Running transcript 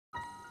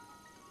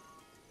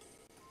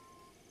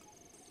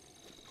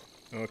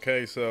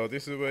Okay, so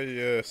this is where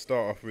you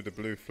start off with the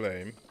blue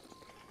flame,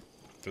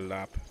 the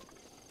lab.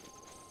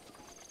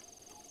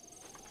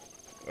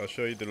 I'll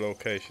show you the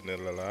location of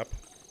the lab.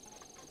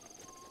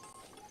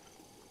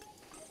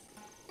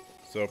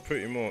 So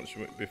pretty much,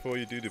 before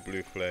you do the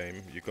blue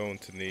flame, you're going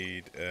to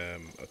need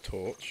a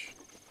torch,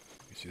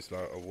 which is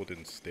like a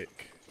wooden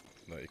stick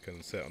that you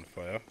can set on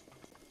fire.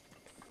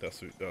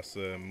 That's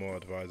more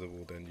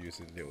advisable than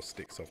using little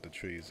sticks off the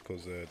trees,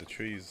 because the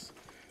trees,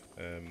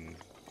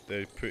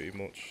 they pretty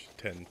much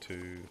tend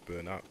to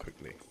burn out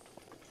quickly.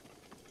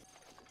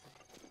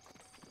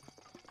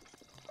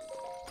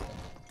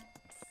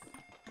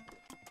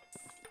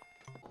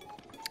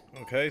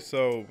 Okay,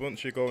 so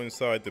once you go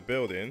inside the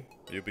building,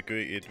 you'll be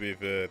greeted with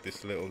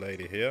this little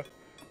lady here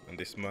and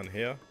this man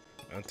here.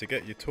 And to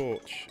get your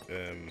torch,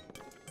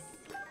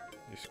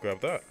 just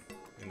grab that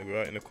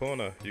right in the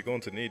corner. You're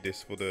going to need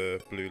this for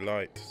the blue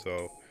light.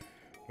 So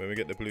when we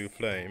get the blue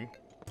flame,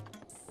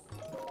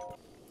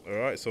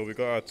 alright, so we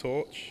got our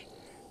torch,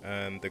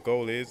 and the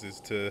goal is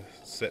to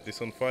set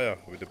this on fire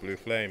with the blue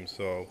flame.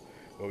 So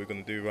what we're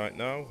going to do right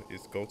now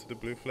is go to the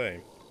blue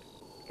flame.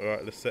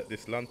 Alright, let's set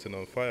this lantern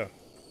on fire.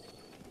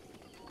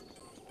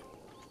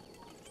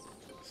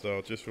 So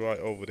just right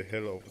over the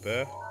hill over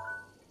there,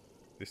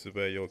 this is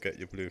where you'll get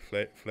your blue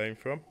flame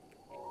from.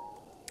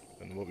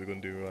 And what we're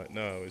going to do right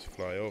now is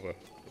fly over.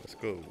 Let's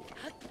go.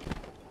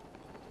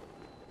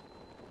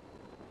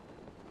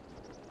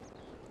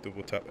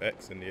 Double tap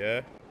X in the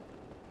air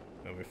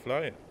and we're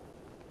flying.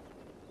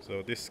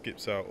 So this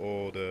skips out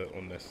all the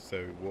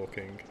unnecessary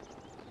walking.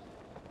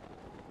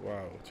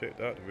 Wow, check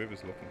that, the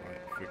river's looking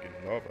like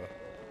freaking lava.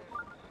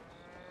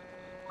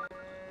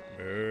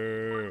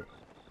 Moo.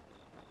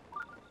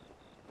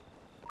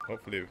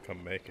 Hopefully we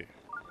can make it.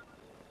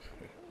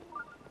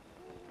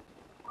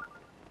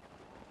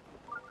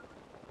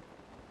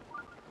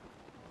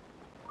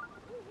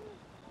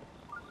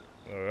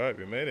 Alright,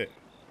 we made it.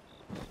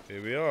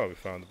 Here we are, we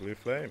found the blue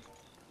flame.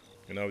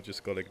 And now we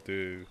just gotta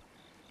do,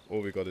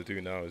 all we gotta do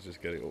now is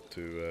just get it up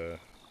to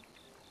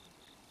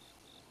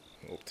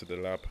the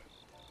lab.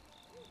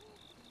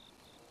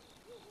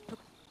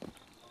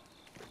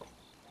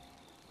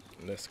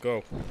 Let's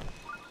go.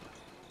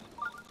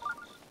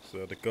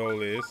 So the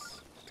goal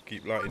is to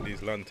keep lighting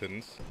these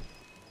lanterns.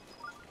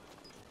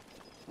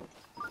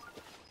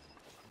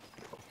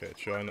 Okay,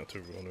 try not to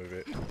run with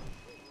it.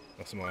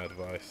 That's my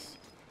advice.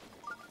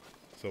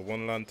 So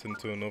one lantern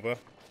to another.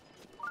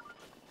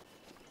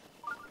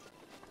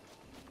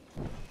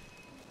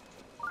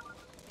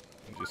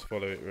 And just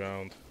follow it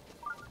around.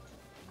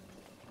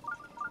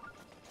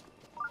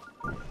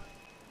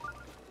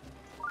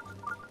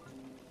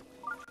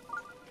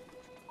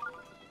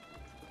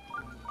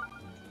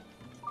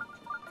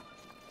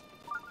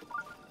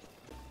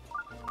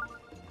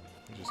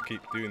 And just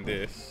keep doing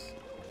this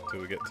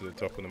until we get to the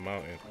top of the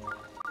mountain.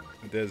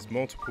 There's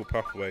multiple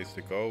pathways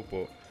to go,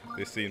 but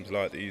this seems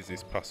like the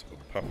easiest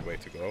pathway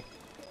to go.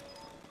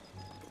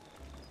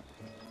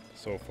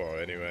 So far,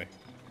 anyway.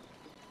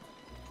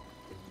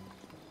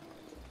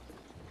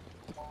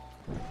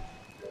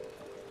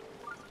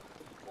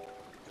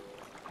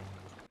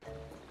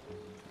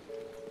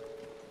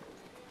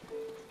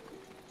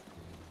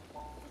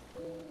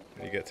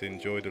 And you get to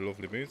enjoy the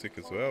lovely music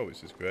as well,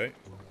 which is great.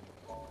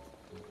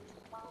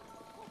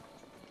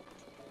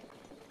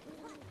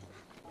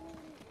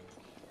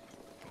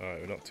 Alright,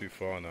 we're not too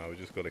far now, we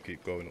just got to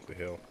keep going up the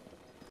hill.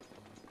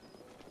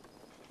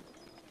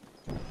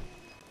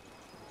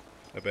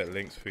 I bet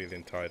Link's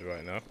feeling tired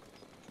right now.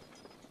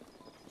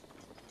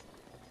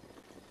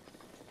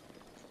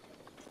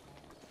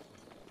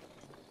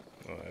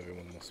 Oh,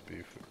 everyone must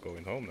be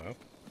going home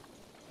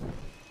now.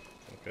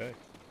 Okay.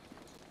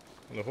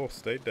 And the horse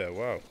stayed there,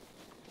 wow.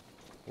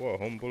 What a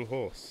humble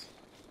horse.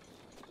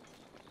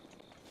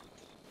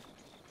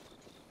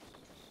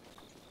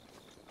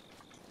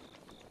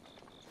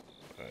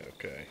 Right,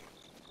 okay.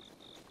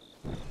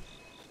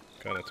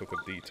 Kinda took a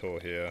detour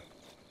here.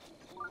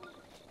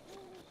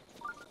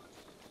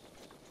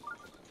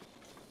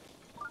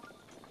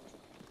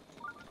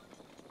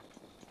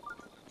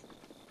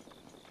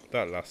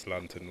 That last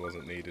lantern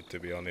wasn't needed, to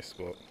be honest,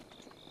 but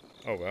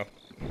oh well.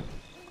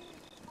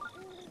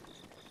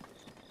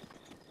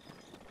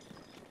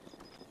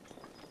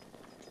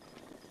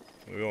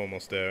 We're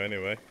almost there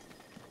anyway.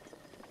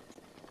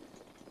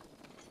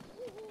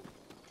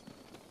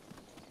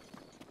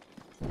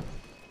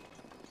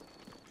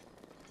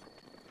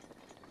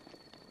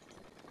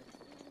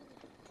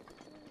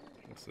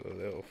 Just a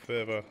little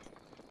further.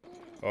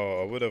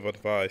 Oh, I would have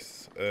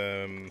advised,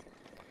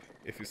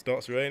 if it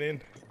starts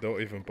raining,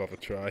 don't even bother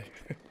try.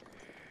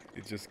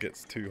 It just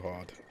gets too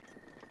hard.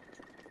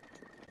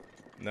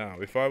 Now,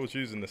 if I was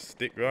using the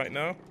stick right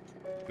now,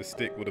 the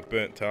stick would have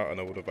burnt out and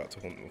I would have had to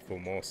hunt for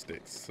more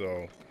sticks.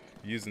 So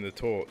using the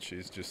torch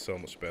is just so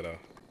much better.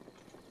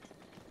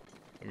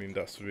 I mean,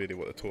 that's really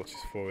what the torch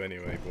is for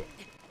anyway, but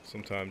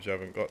sometimes you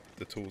haven't got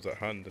the tools at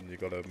hand and you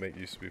gotta make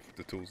use with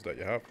the tools that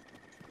you have.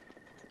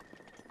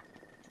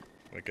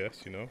 I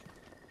guess, you know.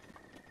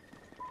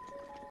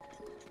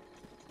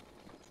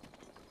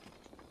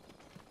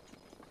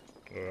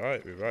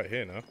 Alright, we're right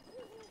here now.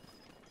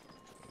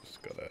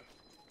 Just gotta...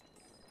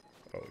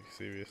 Oh, you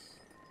serious?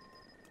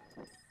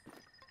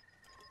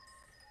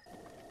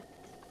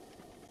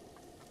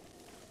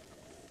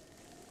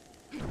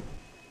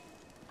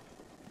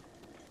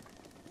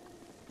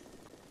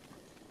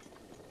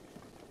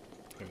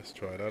 Let's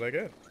try that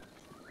again.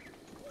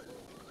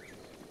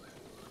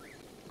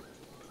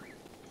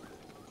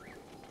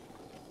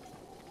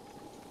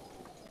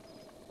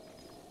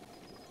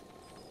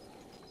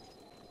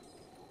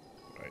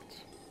 Right.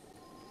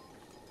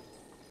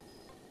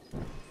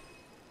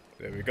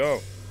 There we go.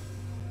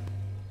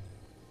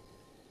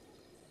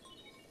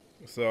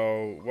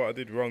 So what I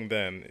did wrong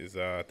then is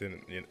I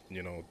didn't,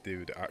 you know,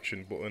 do the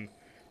action button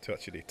to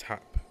actually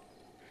tap.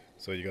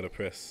 So you gotta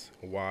press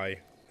Y,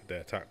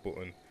 the attack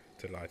button,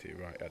 to light it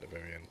right at the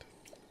very end.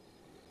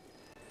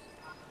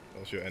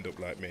 Else you'll end up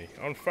like me,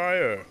 on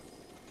fire.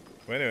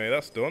 Well, anyway,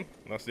 that's done.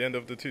 That's the end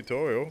of the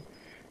tutorial.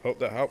 Hope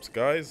that helps,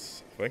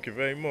 guys. Thank you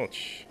very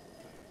much.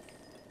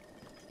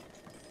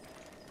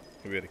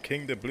 We're the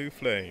King the Blue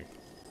Flame.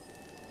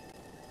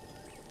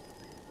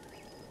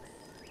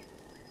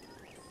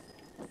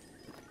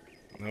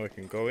 Now we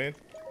can go in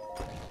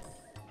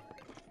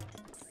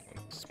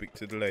and speak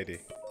to the lady.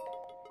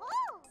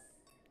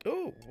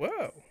 Oh,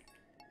 wow.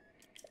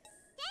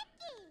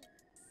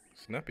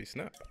 Snappy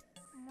snap.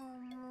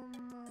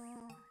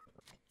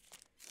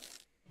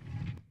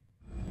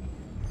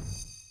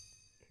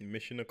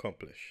 Mission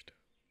accomplished.